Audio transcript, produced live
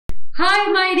Hi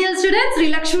my dear students,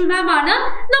 Lakshmi ma'am ആണ്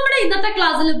നമ്മുടെ ഇന്നത്തെ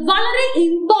ക്ലാസ്സിൽ വളരെ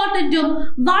ഇമ്പോർട്ടന്റും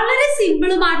വളരെ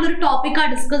സിമ്പിളും ആയിട്ടുള്ള ഒരു ടോപ്പിക്കാണ്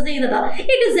ഡിസ്കസ് ചെയ്യുന്നത്.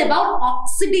 It is about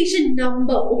oxidation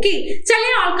number. Okay, ചില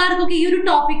ആൾക്കാർക്കൊക്കെ ഈ ഒരു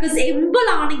ടോപ്പിക് സിമ്പിൾ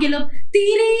ആണെങ്കിലും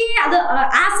തീരെ അത്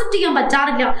ആക്സെപ്റ്റ് ചെയ്യാൻ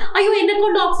പറ്റാറില്ല. അയ്യോ, എന്നെ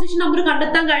കൊണ്ട് ഓക്സിഡേഷൻ നമ്പർ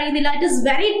കണ്ടെത്താൻ കഴിയുന്നില്ല, ഇറ്റ് ഈസ്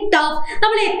വെരി ടഫ്,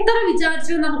 നമ്മൾ എത്ര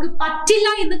വിചാരിച്ചാലും നമുക്ക് പറ്റില്ല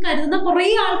എന്ന് കരുതുന്ന കുറെ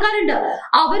ആൾക്കാരുണ്ട്.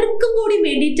 അവർക്കും കൂടി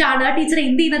വേണ്ടിയിട്ടാണ് ടീച്ചർ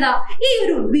എന്ത് ചെയ്യുന്നത്, ഈ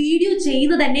ഒരു വീഡിയോ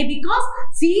ചെയ്യുന്നത് തന്നെ. ബിക്കോസ്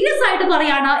സീരിയസ് ആയിട്ട്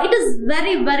പറയാണ്, it is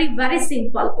very very very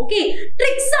simple. Okay,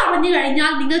 tricks അറിഞ്ഞു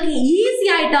കഴിഞ്ഞാൽ നിങ്ങൾക്ക് ഈസി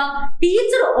ആയിട്ട്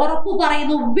ടീച്ചർ ഉറപ്പ്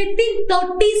പറയുന്നു വിത്തിൻ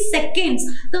 30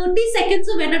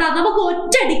 സെക്കൻഡ്സ് വേണ്ടടാ, നമുക്ക്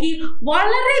ഒറ്റയടിക്ക്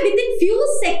വളരെ വിത്തിൻ ഫ്യൂ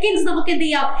സെക്കൻഡ്സ് നമുക്ക് എന്ത്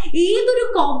ചെയ്യാം, ഏതൊരു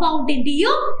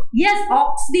കോമ്പൗണ്ടിന്റെയും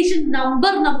ഓക്സിഡേഷൻ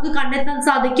നമ്പർ നമുക്ക് കണ്ടെത്താൻ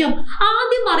സാധിക്കും.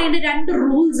 ആദ്യം അറിയേണ്ട രണ്ട്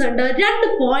റൂൾസ് ഉണ്ട്, രണ്ട്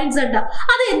പോയിന്റ്സ് ഉണ്ട്.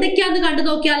 അത് എന്തൊക്കെയാന്ന് കണ്ടു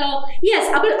നോക്കിയാലോ?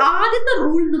 അപ്പോൾ ആദ്യത്തെ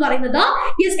റൂൾ എന്ന് പറയുന്നത്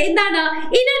എന്താണ്,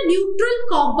 in A neutral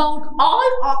compound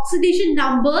all oxidation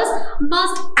numbers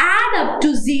must add up to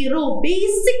 0.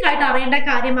 Basic ആയിട്ട് അറിയേണ്ട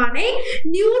കാര്യമാണ്.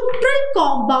 ന്യൂട്രൽ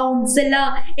കോമ്പൗണ്ട്സിൽ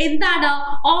എന്താണ്,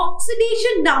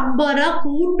 ഓക്സിഡേഷൻ നമ്പർ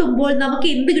കൂട്ടുമ്പോൾ നമുക്ക്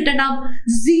എന്ത് കിട്ടണം,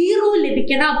 0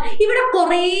 ലഭിക്കണം. ഇവിടെ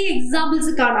കുറെ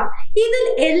എക്സാമ്പിൾസ് കാണാം. ഇതിൽ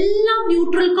എല്ലാം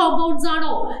ന്യൂട്രൽ കോമ്പൗണ്ട്സ്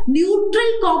ആണോ?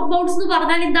 ന്യൂട്രൽ കോമ്പൗണ്ട്സ് എന്ന്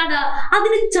പറഞ്ഞാൽ എന്താണ്,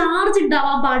 അതിന് ചാർജ്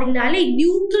ഉണ്ടാവാൻ പാടില്ല അല്ലെ,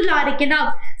 ന്യൂട്രൽ ആയിരിക്കണം.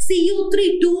 CO3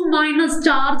 2-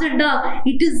 ചാർജ് ഉണ്ട്,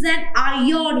 ഇറ്റ് ഇസ് ആൻ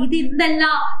അയോൺ. ഇത് എന്തല്ല,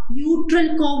 ന്യൂട്രൽ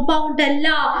കോമ്പൗണ്ട് അല്ല.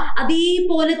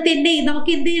 അതേപോലെ തന്നെ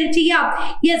നമുക്ക് എന്ത് ചെയ്യാം,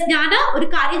 ഞാൻ ഒരു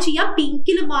കാര്യം ചെയ്യാം,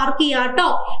 പിങ്കിൽ മാർക്ക് ചെയ്യാം കേട്ടോ.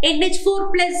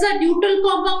 NH4+ ന്യൂട്രൽ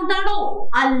കോമ്പൗണ്ട് ആണോ?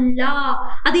 അല്ല.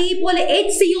 അതേപോലെ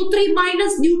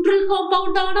HCO3- ന്യൂട്രൽ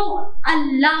കോമ്പൗണ്ട് ആണോ?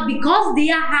 അല്ല. Because they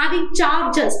are having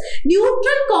charges.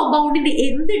 Neutral കോമ്പൗണ്ടിന്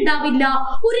എന്തുണ്ടാവില്ല,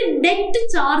 ഒരു നെറ്റ്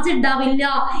ചാർജ് ഉണ്ടാവില്ല.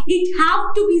 It have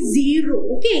to B 0.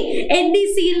 Okay,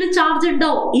 NaCl charge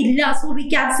ഉണ്ടോ? ഇല്ല. So we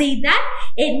can say that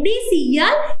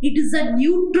NaCl it is a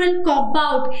neutral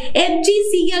compound.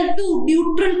 MgCl2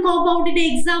 neutral compound ന്റെ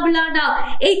example ആണ്.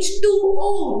 H2O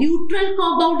neutral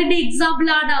compound ന്റെ example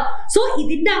ആണ്. So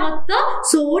ഇതിന്റെ അകത്ത്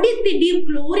സോഡിയത്തിന്റെയും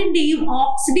ക്ലോറിന്റെയും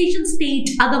ഓക്സിഡേഷൻ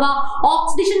സ്റ്റേറ്റ് അഥവാ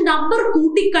ഓക്സിഡേഷൻ നമ്പർ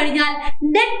കൂട്ടിക്കഴിഞ്ഞാൽ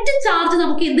നെറ്റ് ചാർജ്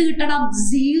നമുക്ക് എന്ത് കിട്ടണം,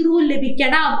 0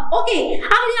 ലഭിക്കണം. ഓക്കെ,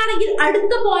 അങ്ങനെയാണെങ്കിൽ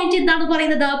അടുത്ത പോയിന്റ് എന്താണ്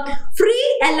പറയുന്നത്, free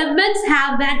elements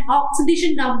have an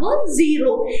oxidation number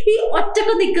 0. ഈ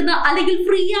ഒറ്റക്ക് നിൽക്കുന്ന അല്ലെങ്കിൽ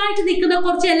ഫ്രീ ആയിട്ട് നിൽക്കുന്ന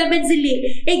കുറച്ച് എലമെന്റ്സ് ഇല്ലേ,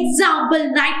 example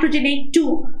nitrogen N2,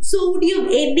 sodium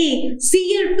Na,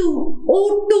 Cl2,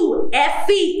 O2,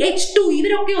 Fe, H2,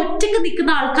 ഇവരൊക്കെ ഒറ്റക്ക്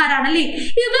നിൽക്കുന്ന ആൾക്കാരാണ് അല്ലേ.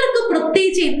 ഇവർക്ക്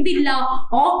പ്രത്യേകിച്ച് എന്തില്ല,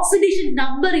 ഓക്സിഡേഷൻ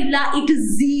നമ്പർ ഇല്ല, ഇറ്റ്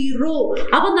 0.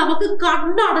 അപ്പൊ നമുക്ക്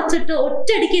കണ്ണടച്ചിട്ട്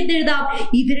ഒറ്റയടിക്ക് എന്ത് എഴുതാം,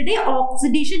 ഇവരുടെ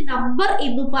ഓക്സിഡേഷൻ നമ്പർ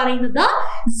എന്ന് പറയുന്നത്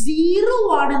 0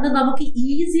 ആണെന്ന് നമുക്ക്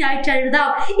ഈസി ആയിട്ട്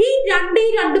എഴുതാം. ഈ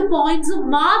രണ്ട് പോയിന്റ്സ്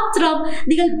മാത്രം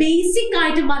നിങ്ങൾ ബേസിക്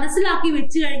ആയിട്ട് മനസ്സിലാക്കി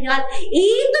വെച്ച് കഴിഞ്ഞാൽ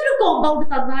ഏതൊരു കോമ്പൗണ്ട്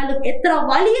തന്നാലും, എത്ര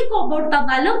വലിയ കോമ്പൗണ്ട്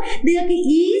തന്നാലും നിങ്ങൾക്ക്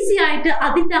ഈസി ആയിട്ട്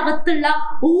അതിന്റെ അകത്തുള്ള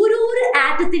ഓരോരോ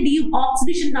ആറ്റത്തിന്റെയും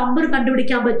ഓക്സിഡേഷൻ നമ്പർ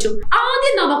കണ്ടുപിടിക്കാൻ പറ്റും.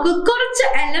 ആദ്യം നമുക്ക് കുറച്ച്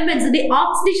എലമെന്റ്സിന്റെ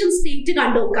ഓക്സിഡേഷൻ സ്റ്റേറ്റ്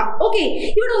കണ്ടുനോക്കാം. ഓക്കെ,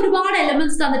 ഇവിടെ ഒരുപാട്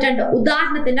എലമെന്റ്സ് തന്നിട്ടുണ്ട്.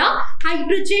 ഉദാഹരണത്തിന്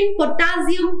ഹൈഡ്രജൻ,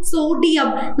 പൊട്ടാസ്യം,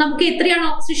 സോഡിയം, നമുക്ക് എത്രയാണ്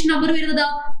ഓക്സിഡേഷൻ നമ്പർ വരുന്നത്,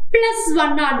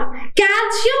 +1 ആണ്.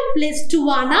 കാൽഷ്യം +2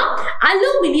 ആണ്.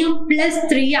 അലൂമിനിയം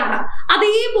 +3 ആണ്.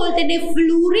 അതേപോലെ തന്നെ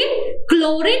fluorine,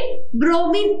 chlorine,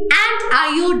 bromine and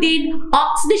iodine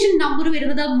oxidation number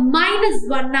വരുന്നത്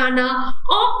 -1 ആണ്.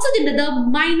 ഓക്സിജൻ്റെത്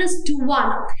 -2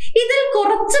 ആണ്. ഇതിൽ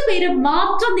കുറച്ച് പേര്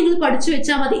മാത്രം നിങ്ങൾ പഠിച്ചു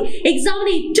വെച്ചാൽ മതി.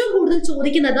 എക്സാമിന് ഏറ്റവും കൂടുതൽ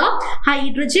ചോദിക്കുന്നത്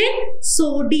ഹൈഡ്രജൻ,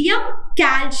 സോഡിയം,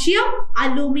 കാൽഷ്യം,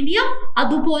 അലൂമിനിയം,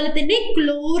 അതുപോലെ തന്നെ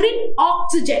ക്ലോറിൻ,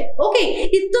 ഓക്സിജൻ. ഓക്കെ,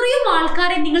 ഇത്രയും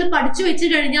ആൾക്കാരെ നിങ്ങൾ പഠിച്ചു വെച്ച്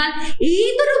കഴിഞ്ഞാൽ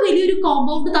ഏതൊരു വലിയൊരു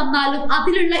കോമ്പൗണ്ട് തന്നാലും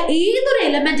അതിലുള്ള ഏതൊരു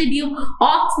എലമെന്റിന്റെയും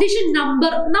ഓക്സിഡേഷൻ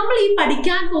നമ്പർ നമ്മൾ ഈ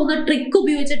പഠിക്കാൻ പോകുന്ന ട്രിക്ക്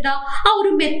ഉപയോഗിച്ചിട്ട്, ആ ഒരു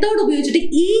മെത്തേഡ് ഉപയോഗിച്ചിട്ട്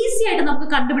ഈസി ആയിട്ട് നമുക്ക്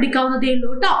കണ്ടുപിടിക്കാവുന്നതേ ഉള്ളൂ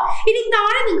കേട്ടോ. ഇനി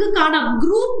താഴെ നിങ്ങൾക്ക് കാണാം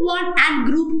ഗ്രൂപ്പ് 1 ആൻഡ്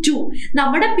ഗ്രൂപ്പ് 2.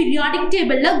 നമ്മുടെ പീരിയോഡിക്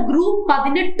ടേബിളില് ഗ്രൂപ്പ്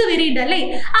 18 വരെ ഉണ്ട് അല്ലെ.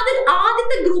 അതിൽ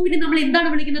ആദ്യത്തെ ഗ്രൂപ്പിനെ നമ്മൾ എന്താണ്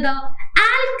വിളിക്കുന്നത്,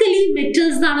 ആൽക്കലി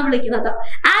മെറ്റൽസ് എന്നാണ് വിളിക്കുന്നത്.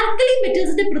 ആൽക്കലി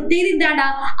മെറ്റൽസിന്റെ പ്രത്യേകത എന്താണ്,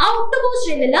 ഔട്ടർ മോസ്റ്റ്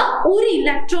ഷെല്ലില് ഒരു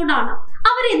ഇലക്ട്രോൺ ആണ്.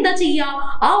 അവരെന്താ ചെയ്യുക,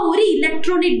 ആ ഒരു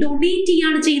ഇലക്ട്രോണെ ഡൊണേറ്റ്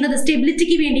ചെയ്യാണ് ചെയ്യുന്നത്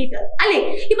സ്റ്റെബിലിറ്റിക്ക് വേണ്ടിയിട്ട് അല്ലെ.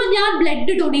 ഇപ്പൊ ഞാൻ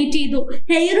ബ്ലഡ് ഡൊണേറ്റ് ചെയ്തു,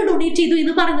 ഹെയർ ഡൊണേറ്റ് ചെയ്തു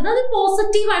എന്ന് പറയുന്നത് അത്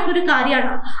പോസിറ്റീവ് ആയിട്ടുള്ള ഒരു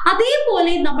കാര്യമാണ്.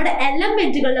 അതേപോലെ നമ്മുടെ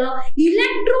എലമെന്റുകള്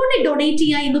ഇലക്ട്രോണെ ഡൊണേറ്റ്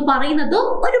ചെയ്യുക എന്ന് പറയുന്നത്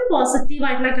ഒരു പോസിറ്റീവ്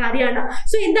ആയിട്ടുള്ള കാര്യമാണ്.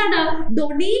 സോ എന്താണ്,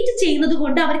 ഡൊണേറ്റ് ചെയ്യുന്നത്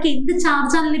കൊണ്ട് അവർക്ക് എന്ത്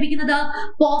ചാർജ് ആണ് ലഭിക്കുന്നത്,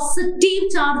 പോസിറ്റീവ്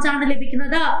ചാർജ് ആണ്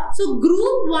ലഭിക്കുന്നത്. സോ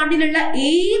ഗ്രൂപ്പ് 1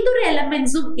 ഏതൊരു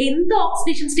എലമെന്റ്സും എന്ത്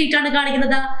ഓക്സിഡേഷൻ സ്റ്റേറ്റ് ആണ്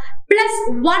കാണിക്കുന്നത്,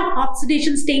 +1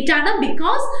 ഓക്സിഡേഷൻ സ്റ്റേറ്റ് ആണ്.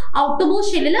 ബിക്കോസ്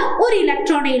ഔട്ടർമോസ്റ്റ് ഷെല്ലിൽ ഒരു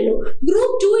ഇലക്ട്രോണേ ഉള്ളൂ.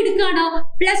 ഗ്രൂപ്പ് 2 എടുക്കുകയാണ്,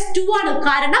 +2 ആണ്.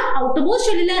 കാരണം ഔട്ടർമോസ്റ്റ്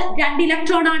ഷെല്ലിൽ 2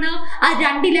 ഇലക്ട്രോൺ ആണ്. ആ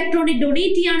 2 ഇലക്ട്രോണെ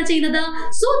ഡൊണേറ്റ് ചെയ്യാണ് ചെയ്യുന്നത്.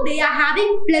 So they are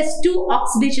having +2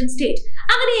 oxidation state.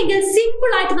 അങ്ങനെയെങ്കിൽ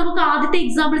സിമ്പിൾ ആയിട്ട് നമുക്ക് ആദ്യത്തെ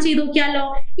എക്സാമ്പിൾ ചെയ്ത് നോക്കിയാലോ?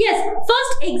 യെസ്,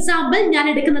 ഫസ്റ്റ് എക്സാമ്പിൾ ഞാൻ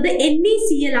എടുക്കുന്നത്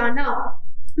NaCl ആണ്.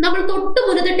 നമ്മൾ തൊട്ട്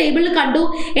മുന്നത്തെ ടേബിളിൽ കണ്ടു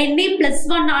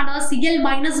Na+1 ആണ്, Cl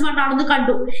 -1 ആണെന്ന്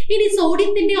കണ്ടു. ഇനി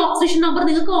സോഡിയത്തിന്റെ ഓക്സിഡേഷൻ നമ്പർ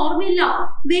നിങ്ങൾക്ക് ഓർമ്മയില്ല,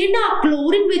 വേണ്ട,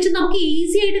 ക്ലോറിൻ വെച്ച് നമുക്ക്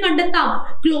ഈസി ആയിട്ട് കണ്ടെത്താം.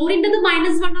 ക്ലോറിൻ്റെത്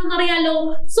 -1 ആണെന്ന് അറിയാലോ.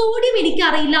 സോഡിയം എനിക്ക്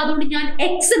അറിയില്ല, അതുകൊണ്ട് ഞാൻ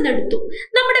X എന്ന് എടുത്തു.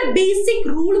 നമ്മുടെ ബേസിക്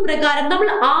റൂൾ പ്രകാരം നമ്മൾ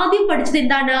ആദ്യം പഠിച്ചത്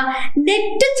എന്താണ്?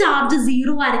 നെറ്റ് ചാർജ്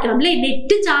 0 ആയിരിക്കണം അല്ലെ.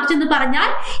 നെറ്റ് ചാർജ് എന്ന് പറഞ്ഞാൽ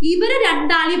ഇവരെ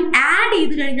രണ്ടാളെയും ആഡ്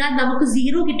ചെയ്ത് കഴിഞ്ഞാൽ നമുക്ക്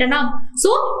 0 കിട്ടണം.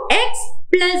 So X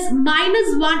plus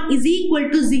 -1 is equal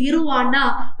to 0 ആണ്.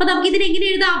 അപ്പൊ നമുക്ക് ഇതിനെ എങ്ങനെ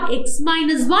എഴുതാം? X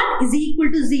 -1 is equal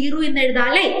to 0 എന്ന് എഴുതാം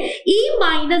അല്ലെ. ഈ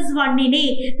 -1നെ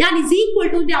ഞാൻ is equal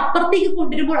to ന്റെ അപ്പുറത്തേക്ക്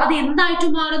കൊണ്ടുവരുമ്പോൾ അത് എന്തായിട്ട്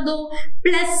മാറുന്നു?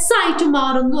 പ്ലസ് ആയിട്ട്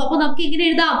മാറുന്നു. അപ്പൊ നമുക്ക് എങ്ങനെ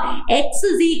എഴുതാം? X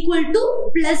is equal to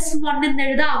 +1 എന്ന്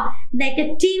എഴുതാം.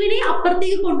 നെഗറ്റീവിനെ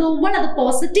അപ്പുറത്തേക്ക് കൊണ്ടുപോകുമ്പോൾ അത്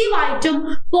പോസിറ്റീവ് ആയിട്ടും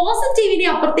പോസിറ്റീവിനെ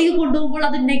അപ്പുറത്തേക്ക് കൊണ്ടുപോകുമ്പോൾ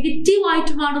അത് നെഗറ്റീവ്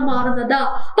ആയിട്ടുമാണ് മാറുന്നത്.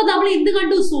 അപ്പൊ നമ്മൾ എന്ത്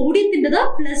കണ്ടു? സോഡിയത്തിൻ്റെത്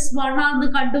 +1 ആണെന്ന്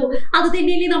കണ്ടു. അത്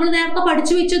തന്നെയല്ലേ നമ്മൾ നേരത്തെ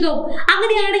പഠിച്ചു വെച്ചതും.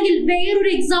 അങ്ങനെയാണെങ്കിൽ വേറൊരു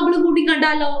എക്സാമ്പിൾ കൂടി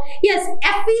കണ്ടാലോ? യെസ്,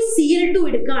 FeCl2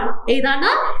 എടുക്കുകയാണ്.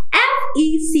 ഏതാണ്?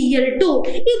 FeCl2.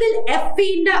 ഇതിൽ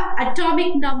Feന്റെ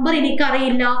അറ്റോമിക് നമ്പർ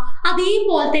എനിക്കറിയില്ല,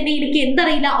 അതേപോലെ തന്നെ എനിക്ക്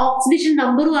എന്തറിയില്ല? ഓക്സിഡേഷൻ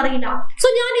നമ്പറും അറിയില്ല. സോ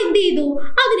ഞാൻ എന്ത് ചെയ്തു?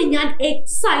 അതിന് ഞാൻ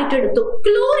X ആയിട്ട് എടുത്തു.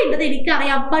 ക്ലോറിൻ്റെത്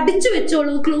എനിക്കറിയാം, പഠിച്ചു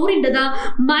വെച്ചോളൂ. ക്ലോറിൻ്റെത്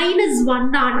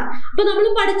 -1 ആണ്. അപ്പൊ നമ്മൾ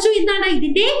പഠിച്ചു എന്താണ്?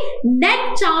 ഇതിന്റെ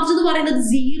നെറ്റ് ചാർജ് എന്ന് പറയുന്നത്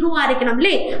 0 ആയിരിക്കണം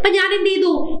അല്ലെ. അപ്പൊ ഞാൻ എന്ത്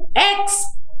ചെയ്തു? X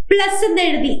പ്ലസ് എന്ന്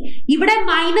എഴുതി. ഇവിടെ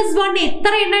 -1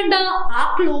 എത്ര എണ്ണം ഉണ്ട്? ആ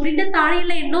ക്ലോറിന്റെ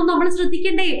താഴെയുള്ള എണ്ണവും നമ്മൾ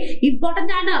ശ്രദ്ധിക്കണ്ടേ?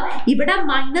 ഇമ്പോർട്ടന്റ് ആണ്. ഇവിടെ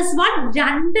 -1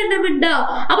 രണ്ടെണ്ണം ഉണ്ട്.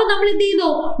 അപ്പൊ നമ്മൾ എന്ത്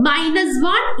ചെയ്യുന്നു?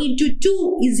 -1 × 2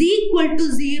 is equal to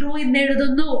 0 എന്ന്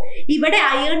എഴുതുന്നു. ഇവിടെ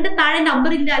അയണിന്റെ താഴെ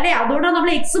നമ്പർ ഇല്ല അല്ലെ, അതുകൊണ്ടാണ്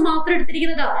നമ്മൾ X മാത്രം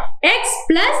എടുത്തിരിക്കുന്നത്. X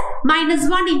plus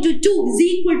 -1 × 2 is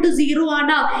equal to 0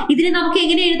 ആണ്. ഇതിനെ നമുക്ക്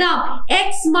എങ്ങനെ എഴുതാം?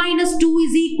 X - 2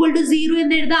 is equal to 0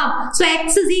 എന്ന് എഴുതാം. So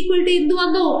X is equal to എന്ത്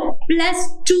വന്നു?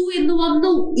 +2 എന്ന് വന്നു.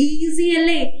 ഈസി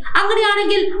അല്ലേ?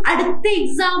 അങ്ങനെയാണെങ്കിൽ അടുത്ത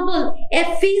എക്സാമ്പിൾ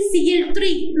FeCl3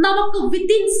 നമുക്ക്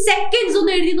വിത്തിൻ സെക്കൻഡ്സ്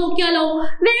ഒന്ന് എഴുതി നോക്കിയാലോ?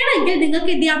 വേണമെങ്കിൽ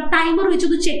നിങ്ങൾക്ക് എന്ത് ചെയ്യാം? ടൈമർ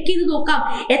വെച്ചൊന്ന് ചെക്ക് ചെയ്ത് നോക്കാം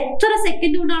എത്ര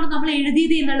സെക്കൻഡ് കൊണ്ടാണ് നമ്മൾ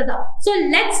എഴുതിയത് എന്നുള്ളത്. So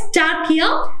let's start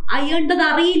here. അയണിൻ്റെത്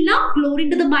അറിയില്ല,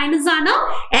 ക്ലോറിൻ്റെത് മൈനസ് ആണ്.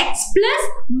 X plus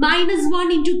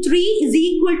 -1 × 3 is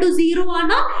equal to 0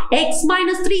 ആണ്. X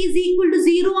 - 3 is equal to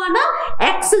 0 ആണ്.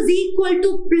 X is equal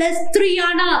to +3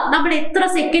 ആണ്. നമ്മൾ എത്ര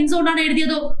സെക്കൻഡ്സ് കൊണ്ടാണ്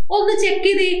എഴുതിയത്? ഒന്ന് ചെക്ക്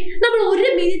ചെയ്തേ. നമ്മൾ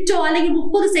 1 മിനിറ്റോ അല്ലെങ്കിൽ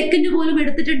 30 സെക്കൻഡ് പോലും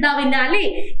എടുത്തിട്ടുണ്ടാവില്ല അല്ലെ.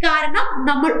 കാരണം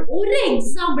നമ്മൾ ഒരു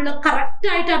എക്സാമ്പിൾ കറക്റ്റ്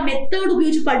ആയിട്ട് ആ മെത്തേഡ്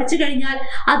ഉപയോഗിച്ച് പഠിച്ചു കഴിഞ്ഞാൽ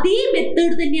അതേ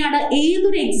മെത്തേഡ് തന്നെയാണ്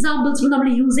ഏതൊരു എക്സാമ്പിൾസിലും നമ്മൾ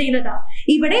യൂസ് ചെയ്യുന്നത്.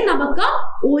 ഇവിടെ നമുക്ക്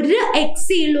ഒരു X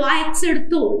ഉള്ളൂ, ആ X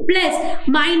എടുത്തു. പ്ലസ്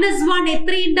 -1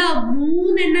 എത്രയുണ്ട്?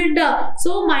 3 എണ്ണം ഉണ്ട്.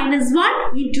 സോ -1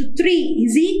 × 3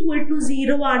 is equal to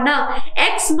 0 ആണ്.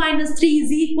 X - 3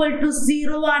 is equal to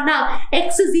 0 ആണ്. X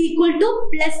is equal to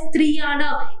 +3 ആണ്.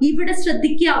 ഇവിടെ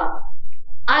ശ്രദ്ധിക്കുക,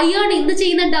 അയൺ എന്ത്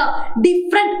ചെയ്യുന്നുണ്ട്?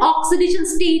 ഡിഫറെന്റ് ഓക്സിഡേഷൻ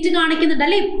സ്റ്റേറ്റ് കാണിക്കുന്നുണ്ട്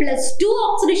അല്ലെ. +2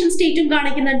 ഓക്സിഡേഷൻ സ്റ്റേറ്റും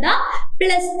കാണിക്കുന്നുണ്ട്,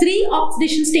 +3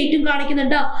 ഓക്സിഡേഷൻ സ്റ്റേറ്റും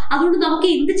കാണിക്കുന്നുണ്ട്. അതുകൊണ്ട് നമുക്ക്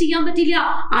എന്ത് ചെയ്യാൻ പറ്റില്ല?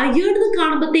 അയൺ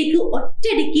കാണുമ്പോഴത്തേക്ക്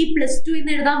ഒറ്റയടിക്ക് +2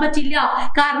 എന്ന് എഴുതാൻ പറ്റില്ല.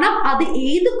 കാരണം അത്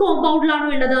ഏത് കോമ്പൗണ്ടിലാണോ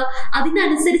ഉള്ളത്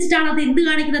അതിനനുസരിച്ചിട്ടാണ് അത് എന്ത്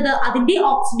കാണിക്കുന്നത്? അതിന്റെ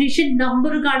ഓക്സിഡേഷൻ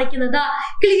നമ്പർ കാണിക്കുന്നത്.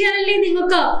 ക്ലിയർ അല്ലേ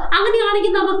നിങ്ങൾക്ക്?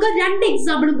 അങ്ങനെയാണെങ്കിൽ നമുക്ക് 2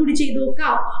 എക്സാമ്പിളും കൂടി ചെയ്ത്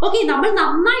നോക്കാം. ഓക്കെ, നമ്മൾ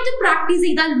നന്നായിട്ട് പ്രാക്ടീസ്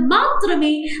ചെയ്താൽ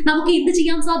മാത്രമേ നമുക്ക് എന്ത്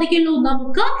ചെയ്യാൻ സാധിക്കുള്ളൂ?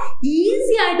 നമുക്ക്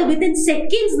ഈസി ആയിട്ട് വിത്തിൻ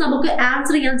സെക്കൻഡ്സ് നമുക്ക്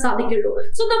ആൻസർ ചെയ്യാൻ സാധിക്കുള്ളൂ.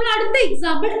 സോ നമ്മൾ അടുത്ത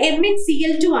എക്സാമ്പിൾ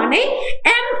MnCl2 ആണ്.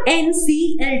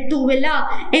 MnCl2 അല്ല,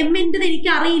 Mൻ്റെത്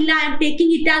എനിക്ക് അറിയില്ല. I am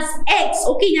taking it as X.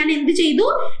 Okay, ഞാൻ എന്ത് ചെയ്തു?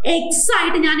 X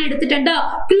ആയിട്ട് ഞാൻ എടുത്തിട്ടുണ്ട്.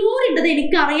 ക്ലോറിൻ്റെത്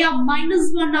എനിക്ക് അറിയാം,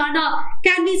 -1 ആണ്.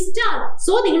 Can we start?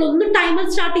 സോ നിങ്ങൾ ഒന്ന് ടൈമർ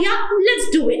സ്റ്റാർട്ട് ചെയ്യാം.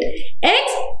 Let's do it. X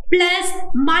plus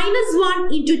 -1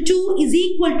 × 2 is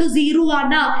equal to 0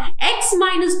 ആണ്. X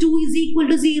 - 2 is equal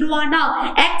to 0 ആണ്.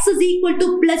 X is equal to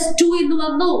 +2 എന്ന്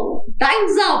വന്നു.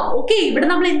 Times up. ഓക്കെ, ഇവിടെ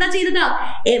നമ്മൾ എന്താ ചെയ്തത്?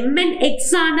 Mn X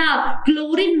ആണ്,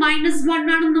 ക്ലോറിൻ -1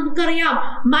 ആണെന്ന് നമുക്കറിയാം.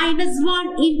 -1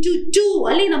 × 2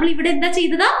 അല്ലെ. നമ്മൾ ഇവിടെ എന്താ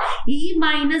ചെയ്തത്? ഈ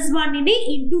 -1നെ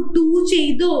 × 2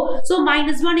 ചെയ്തു. സോ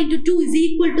 -1 × 2 is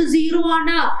equal to 0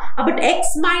 ആണ്. അപ്പൊ X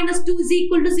 - 2 is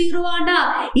equal to 0 ആണ്.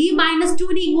 ഈ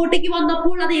 -2നെ ഇങ്ങോട്ടേക്ക്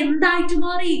വന്നപ്പോൾ അത് എന്തായിട്ട്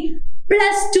മാറി?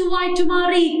 +2 ആയിട്ട്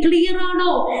മാറി. ക്ലിയർ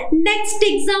ആണോ? നെക്സ്റ്റ്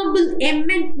എക്സാമ്പിൾ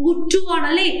MnO2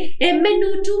 ആണല്ലേ.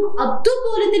 MnO2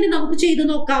 അതുപോലെ തന്നെ നമുക്ക് ചെയ്ത്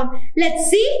നോക്കാം. ലെറ്റ്സ്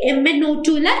സീ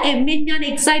MnO2 ല് Mn ഞാൻ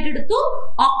X ആയിട്ട് എടുത്തു.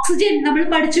 ഓക്സിജൻ നമ്മൾ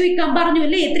പഠിച്ചു വെക്കാൻ പറഞ്ഞു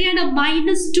അല്ലേ. എത്രയാണ്?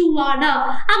 -2 ആണ്.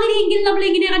 അങ്ങനെയെങ്കിൽ നമ്മൾ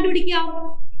എങ്ങനെയാ കണ്ടുപിടിക്കാം?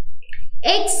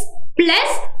 X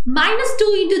plus -2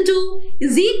 into 2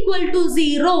 is equal to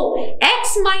 0. X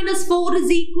minus 4 is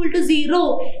equal to 0.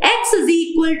 X is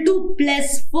equal to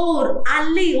 +4.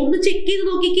 അല്ലേ? ഒന്ന് ചെക്ക് ചെയ്ത്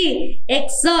നോക്കിക്കേ. X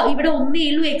ഇവിടെ ഒന്നേ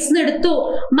ഉള്ളൂ. X എടുത്തു.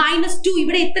 -2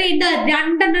 ഇവിടെ എത്രയുണ്ട്?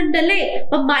 2 ഉണ്ട് അല്ലേ.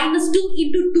 അപ്പൊ -2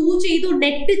 into 2 ചെയ്തു.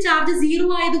 നെറ്റ് ചാർജ് 0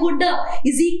 ആയതുകൊണ്ട്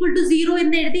is equal to 0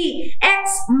 എന്ന് എഴുതി. X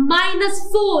minus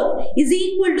 4 is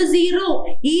equal to 0.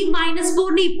 ഈ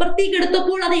 -4 ഇപ്പുറത്തേക്ക്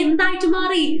എടുത്തപ്പോൾ അത് എന്തായിട്ട്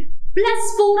മാറി?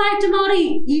 +4 ആയിട്ട് മാറി.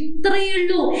 ഇത്രയേ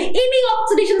ഉള്ളൂ. ഇനി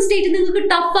ഓക്സിഡേഷൻ സ്റ്റേറ്റ് നിങ്ങൾക്ക്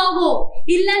ടഫ് ആവോ?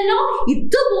 ഇല്ലല്ലോ.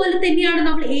 ഇതുപോലെ തന്നെയാണ്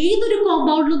നമ്മൾ ഏതൊരു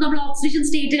കോമ്പൗണ്ടിലും നമ്മൾ ഓക്സിഡേഷൻ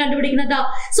സ്റ്റേറ്റ് കണ്ടുപിടിക്കുന്നത്.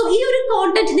 സോ ഈ ഒരു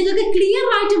കോണ്ടന്റ് നിങ്ങൾക്ക് ക്ലിയർ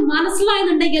ആയിട്ട്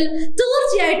മനസ്സിലായെന്നുണ്ടെങ്കിൽ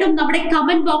തീർച്ചയായിട്ടും നമ്മുടെ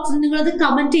കമന്റ് ബോക്സിൽ നിങ്ങൾ അത്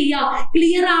കമന്റ് ചെയ്യുക.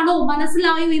 ക്ലിയർ ആണോ,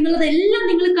 മനസ്സിലായോ എന്നുള്ളതെല്ലാം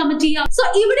നിങ്ങൾ കമന്റ് ചെയ്യുക. സോ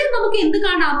ഇവിടെ നമുക്ക് എന്ത്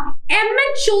കാണാം?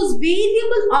 Mn shows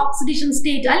variable oxidation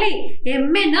state അല്ലെ.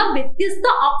 Mn വ്യത്യസ്ത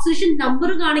ഓക്സിഡേഷൻ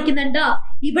നമ്പർ കാണിക്കുന്നുണ്ട്.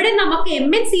 ഇവിടെ നമുക്ക്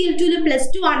MnCl2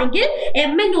 +2 ആണെങ്കിൽ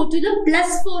MnO2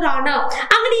 +4 ആണ്.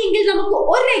 അങ്ങനെയെങ്കിൽ നമുക്ക്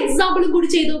ഒരു എക്സാമ്പിൾ കൂടി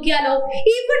ചെയ്ത് നോക്കിയാലോ.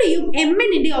 ഇവിടെയും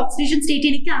Mnന്റെ ഓക്സിഡേഷൻ സ്റ്റേറ്റ്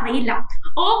എനിക്ക് അറിയില്ല.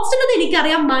 ഓക്സിജൻ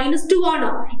എനിക്കറിയാം -2 ആണ്.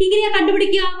 ഇങ്ങനെയാ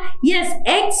കണ്ടുപിടിക്കുക? Yes,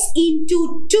 X into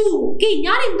 2.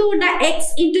 ഞാൻ എന്തുകൊണ്ടാണ് X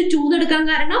into 2 എന്ന് എടുക്കാൻ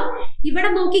കാരണം ഇവിടെ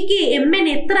നോക്കിക്കേ, Mn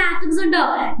എത്ര ആറ്റംസ് ഉണ്ട്?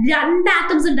 2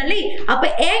 ആറ്റംസ് ഉണ്ട് അല്ലേ. അപ്പൊ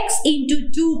X into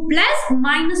 2 plus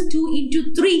 -2 into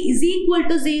 3 is equal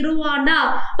to 0 ആണ്.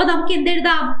 അപ്പൊ നമുക്ക്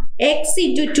എന്തെഴുതാം? X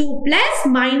into 2 plus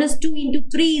 -2 into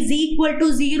 3 is equal to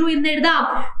 0 എന്ന് എഴുതാം.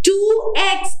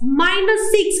 2x minus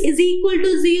 6 is equal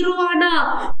to 0 ആണ്.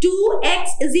 2x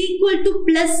is equal to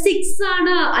 +6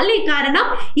 ആണ് അല്ലേ. കാരണം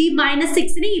ഈ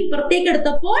 -6നെ ഇപ്പുറത്തേക്ക്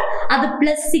എടുത്തപ്പോൾ അത്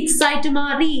 +6 ആയിട്ട്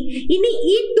മാറി. ഇനി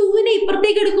ഈ 2നെ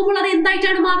ഇപ്പുറത്തേക്ക് എടുക്കുമ്പോൾ അത്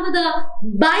എന്തായിട്ടാണ് മാറുന്നത്?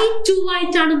 /2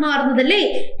 ആയിട്ടാണ് മാറുന്നത് അല്ലേ.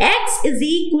 x is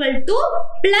equal to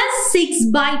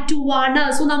 +6/2 ആണ്.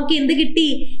 സോ നമുക്ക് എന്ത് കിട്ടി?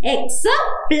 x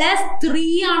 +3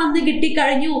 ആണെന്ന്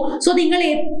കിട്ടിക്കഴിഞ്ഞു. സോ നിങ്ങൾ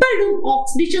എപ്പോഴും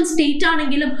ഓക്സിഡേഷൻ സ്റ്റേറ്റ്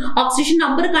ആണെങ്കിലും ഓക്സിഡേഷൻ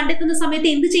നമ്പർ കണ്ടെത്തുന്ന സമയത്ത്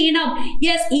എന്ത് ചെയ്യണം?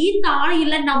 യെസ്, ഈ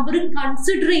താഴെയുള്ള നമ്പർ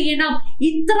കൺസിഡർ ചെയ്യണം.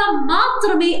 ഇത്ര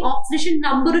മാത്രമേ oxidation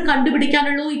number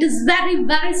കണ്ടുപിടിക്കാനുള്ളൂ. It is very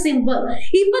very simple.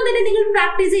 ഇപ്പൊ തന്നെ നിങ്ങൾ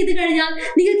പ്രാക്ടീസ് ചെയ്ത് കഴിഞ്ഞാൽ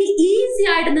നിങ്ങൾക്ക് ഈസി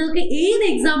ആയിട്ട് നിങ്ങൾക്ക് ഏത്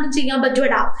എക്സാമിനും ചെയ്യാൻ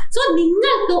പറ്റൂടാ. സോ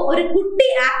നിങ്ങൾക്ക് ഒരു കുട്ടി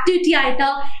ആക്ടിവിറ്റി ആയിട്ട്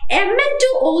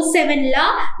Mn2O7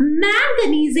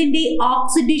 മാംഗനീസിന്റെ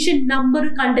ഓക്സിഡേഷൻ നമ്പർ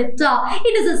കണ്ടെത്തുക.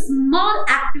 It is A small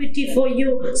activity for you.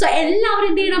 So എല്ലാവരും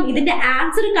എന്ത് ചെയ്യണം? ഇതിന്റെ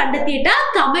ആൻസർ കണ്ടെത്തിയിട്ട്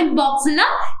കമന്റ് ബോക്സിൽ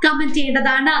കമന്റ്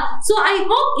ചെയ്യേണ്ടതാണ്. സോ ഐ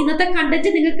ഹോപ്പ് ഇന്നത്തെ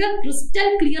കണ്ടന്റ് നിങ്ങൾക്ക് ക്രിസ്റ്റൽ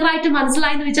ക്ലിയർ ആയിട്ട്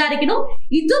മനസ്സിലായെന്ന് വിചാരിക്കുന്നു.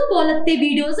 ഇതുപോലത്തെ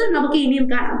വീഡിയോസ് നമുക്ക് ഇനിയും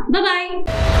കാണാം. ബൈ.